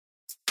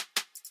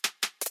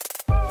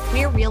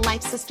We're real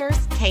life sisters,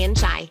 Kay and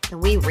Shai,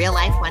 and we real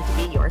life want to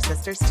be your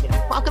sisters too.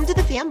 Welcome to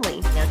the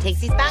family. No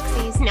takesies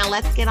backsies. Now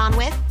let's get on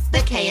with the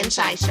Kay and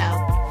Shai Show.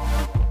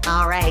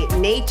 All right,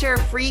 Nature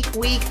Freak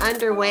Week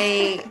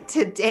underway.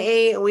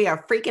 Today we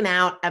are freaking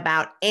out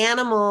about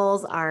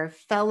animals, our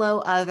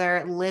fellow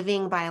other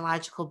living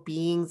biological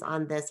beings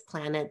on this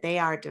planet. They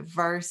are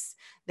diverse.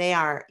 They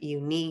are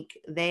unique.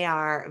 They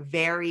are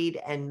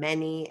varied and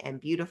many and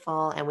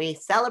beautiful. And we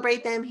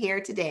celebrate them here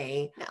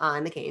today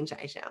on the Kay and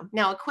Shai Show.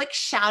 Now, a quick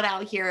shout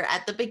out here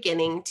at the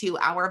beginning to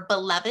our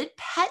beloved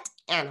pet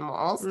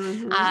animals.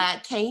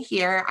 Kay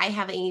here. I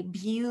have a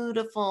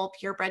beautiful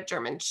purebred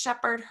German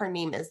Shepherd. Her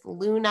name is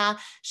Luna.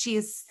 She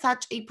is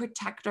such a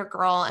protector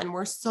girl, and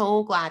we're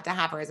so glad to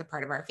have her as a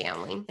part of our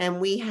family. And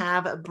we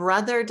have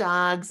brother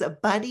dogs,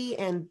 Buddy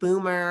and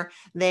Boomer.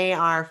 They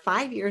are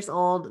 5 years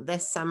old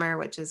this summer,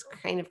 which is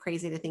kind of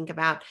crazy to think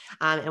about.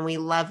 And we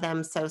love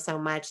them so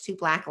much. Two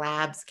black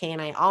labs. Kay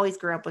and I always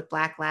grew up with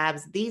black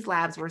labs. These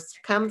labs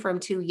come from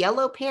two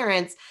yellow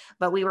parents,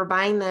 but we were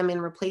buying them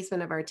in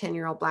replacement of our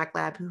 10-year-old black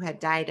lab who had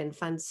died. And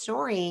fun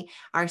story,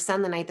 our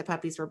son, the night the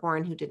puppies were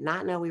born, who did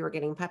not know we were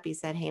getting puppies,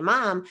 said, "Hey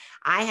mom,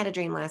 I had a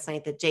dream last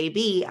night that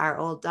JB, our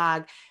old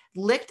dog,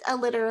 licked a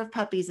litter of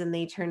puppies and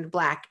they turned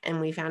black." And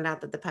we found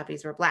out that the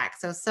puppies were black.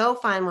 So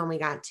fun when we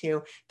got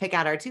to pick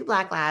out our two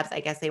black labs.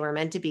 I guess they were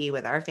meant to be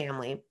with our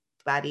family,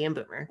 Buddy and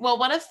Boomer. Well,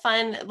 what a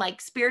fun,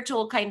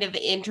 spiritual kind of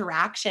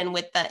interaction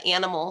with the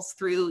animals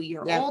through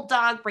your old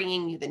dog,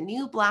 bringing you the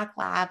new black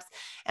labs.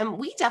 And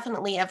we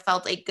definitely have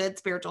felt a good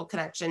spiritual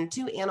connection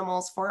to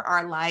animals for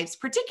our lives,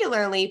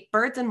 particularly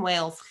birds and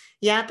whales.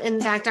 Yep. In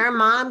fact, our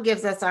mom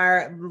gives us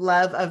our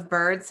love of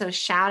birds. So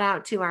shout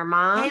out to our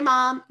mom. Hey,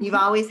 Mom. You've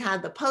always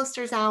had the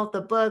posters out,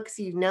 the books.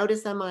 You've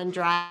noticed them on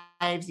drives.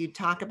 You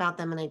talk about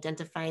them and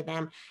identify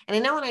them. And I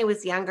know when I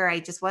was younger,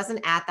 I just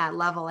wasn't at that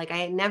level.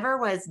 I never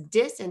was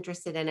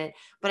disinterested in it,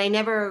 but I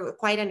never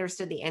quite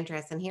understood the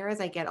interest. And here,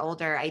 as I get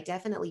older, I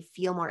definitely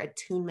feel more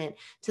attunement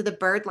to the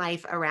bird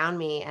life around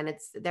me. And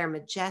they're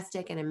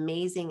majestic and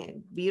amazing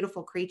and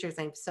beautiful creatures.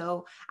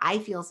 I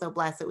feel so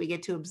blessed that we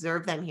get to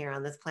observe them here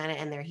on this planet,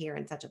 and they're here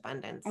in such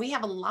abundance. We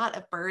have a lot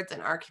of birds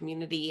in our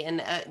community,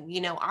 and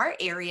our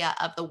area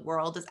of the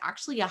world is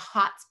actually a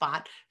hot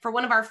spot for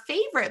one of our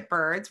favorite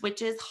birds,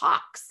 which is hawks.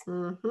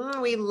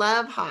 We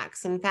love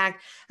hawks. In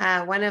fact,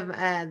 one of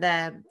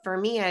for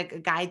me, a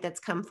guide that's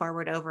come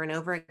forward over and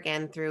over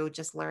again through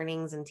just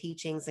learnings and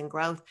teachings and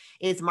growth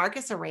is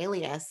Marcus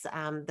Aurelius,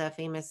 the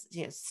famous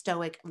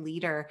Stoic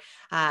leader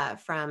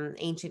from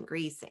ancient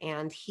Greece.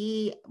 And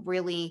he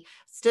really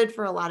stood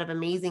for a lot of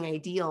amazing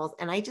ideals.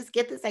 And I just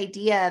get this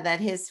idea that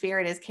his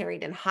spirit is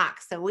carried in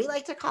hawks. So we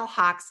like to call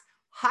hawks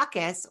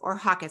Hawkus or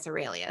Hawkus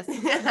Aurelius.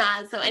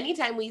 So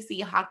anytime we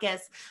see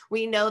Hawkus,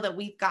 we know that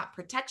we've got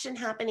protection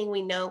happening.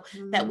 We know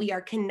that we are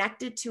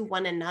connected to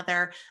one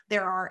another.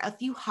 There are a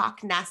few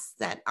hawk nests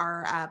that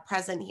are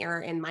present here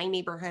in my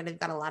neighborhood. I've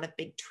got a lot of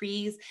big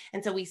trees.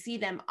 And so we see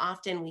them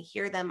often. We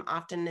hear them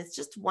often. It's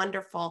just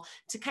wonderful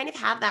to kind of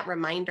have that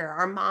reminder.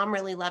 Our mom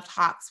really loved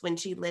hawks when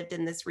she lived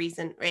in this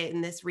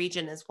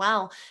region as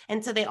well.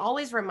 And so they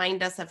always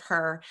remind us of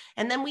her.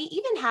 And then we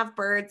even have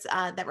birds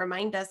that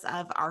remind us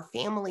of our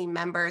family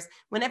members.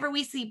 Whenever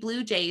we see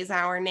blue jays,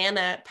 our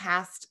Nana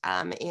passed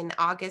in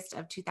August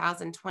of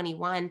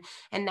 2021.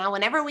 And now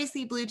whenever we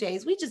see blue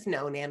jays, we just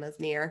know Nana's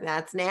near.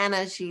 That's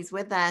Nana. She's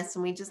with us.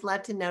 And we just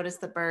love to notice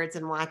the birds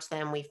and watch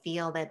them. We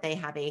feel that they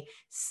have a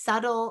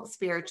subtle,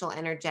 spiritual,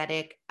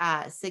 energetic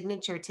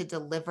signature to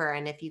deliver.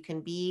 And if you can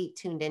be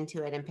tuned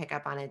into it and pick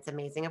up on it, it's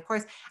amazing. Of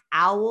course,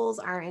 owls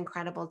are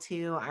incredible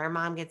too. Our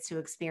mom gets to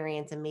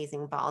experience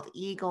amazing bald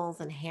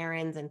eagles and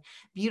herons and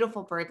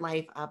beautiful bird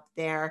life up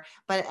there.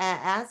 But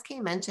as Kay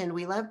mentioned,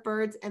 we love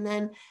birds. And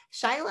then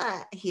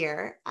Shyla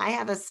here, I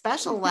have a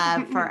special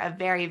love for a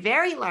very,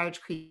 very large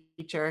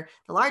creature,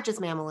 the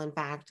largest mammal, in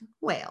fact,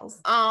 whales.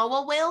 Oh,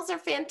 well, whales are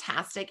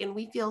fantastic. And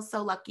we feel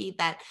so lucky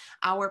that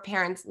our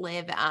parents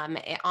live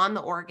on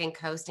the Oregon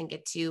coast and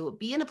get to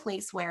be in a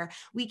place where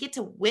we get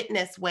to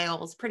witness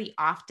whales pretty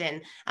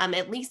often.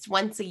 At least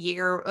once a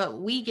year,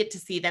 we get to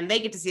see them. They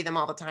get to see them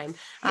all the time,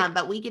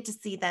 but we get to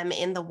see them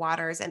in the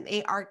waters, and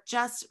they are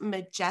just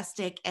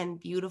majestic and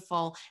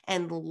beautiful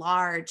and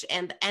large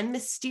and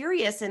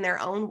mysterious in their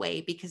own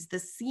way, because the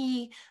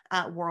sea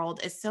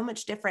world is so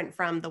much different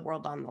from the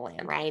world on the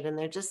land. Right. And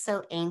they're just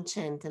so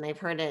ancient. And I've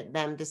heard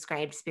them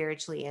described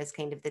spiritually as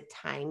kind of the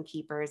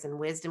timekeepers and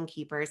wisdom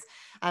keepers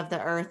of the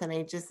earth. And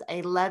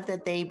I love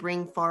that they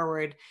bring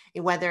forward,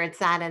 whether it's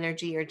that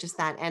energy or just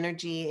that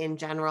energy in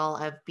general,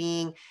 of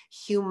being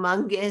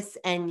humongous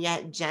and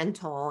yet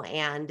gentle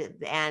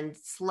and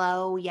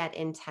slow yet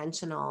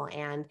intentional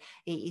and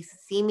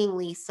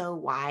seemingly so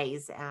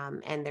wise.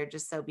 And they're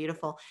just so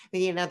beautiful.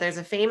 There's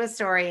a famous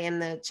story in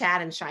the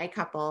Chad and Shai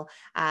couple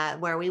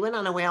where we went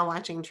on a whale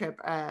watching trip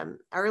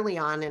early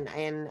on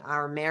in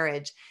our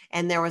marriage,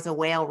 and there was a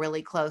whale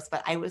really close,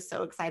 but I was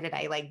so excited.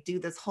 I do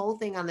this whole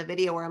thing on the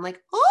video where I'm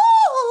like,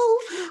 oh,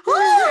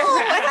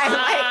 and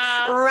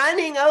I'm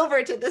running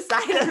over to the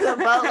side of the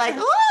boat, like,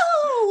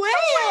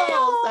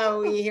 oh, whale. So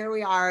So here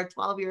we are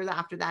 12 years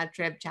after that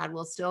trip. Chad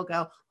will still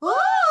go, whoa,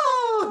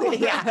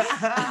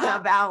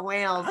 about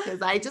whales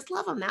because I just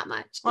love them that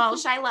much. Well,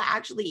 Shyla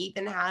actually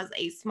even has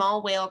a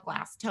small whale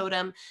glass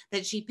totem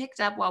that she picked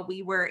up while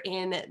we were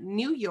in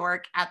New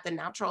York at the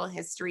Natural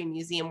History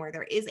Museum, where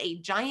there is a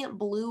giant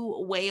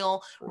blue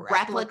whale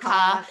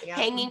replica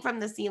hanging from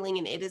the ceiling,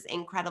 and it is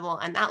incredible.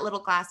 And that little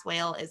glass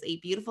whale is a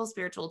beautiful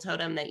spiritual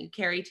totem that you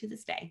carry to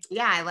this day.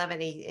 Yeah, I love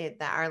it.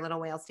 Our little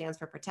whale stands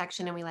for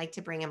protection, and we like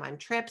to bring him on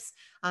trips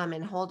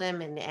and hold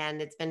him,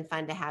 and it's been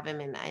fun to have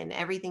him in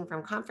everything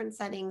from conference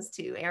settings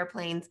to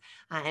airplanes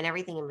and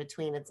everything in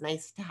between. It's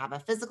nice to have a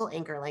physical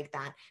anchor like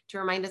that to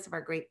remind us of our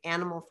great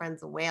animal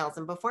friends, the whales.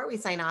 And before we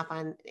sign off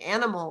on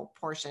animal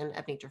portion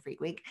of Nature Freak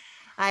Week,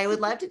 I would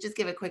love to just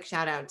give a quick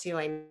shout out too.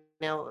 I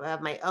know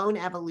of my own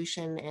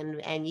evolution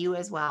and you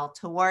as well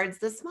towards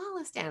the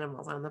smallest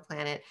animals on the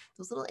planet,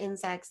 those little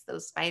insects,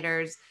 those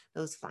spiders,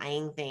 those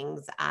flying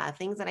things,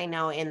 things that I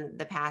know in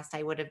the past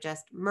I would have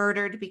just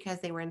murdered because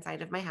they were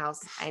inside of my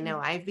house. I know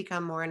I've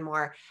become more and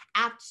more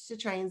apt to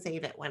try and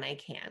save it when I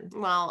can.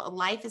 Well,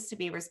 life is to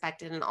be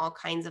respected in all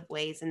kinds of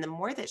ways. And the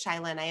more that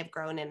Shyla and I have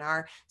grown in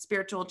our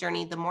spiritual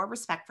journey, the more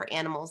respect for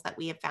animals that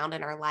we have found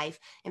in our life.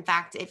 In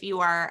fact, if you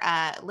are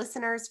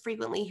listeners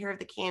frequently here of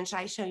the Kay and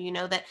Shy Show, you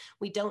know that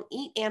we don't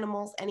eat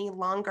animals any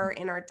longer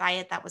in our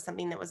diet. That was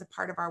something that was a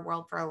part of our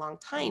world for a long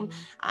time,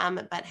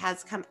 but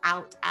has come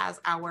out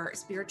as our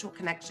spiritual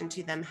connection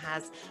to them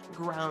has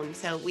grown.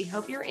 So we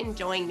hope you're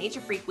enjoying Nature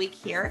Freak Week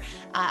here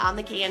on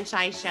the Kay and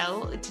Shy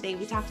Show. Today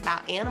we talked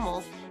about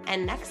animals,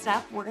 and next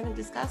up we're going to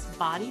discuss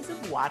bodies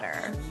of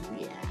water.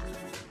 Yeah.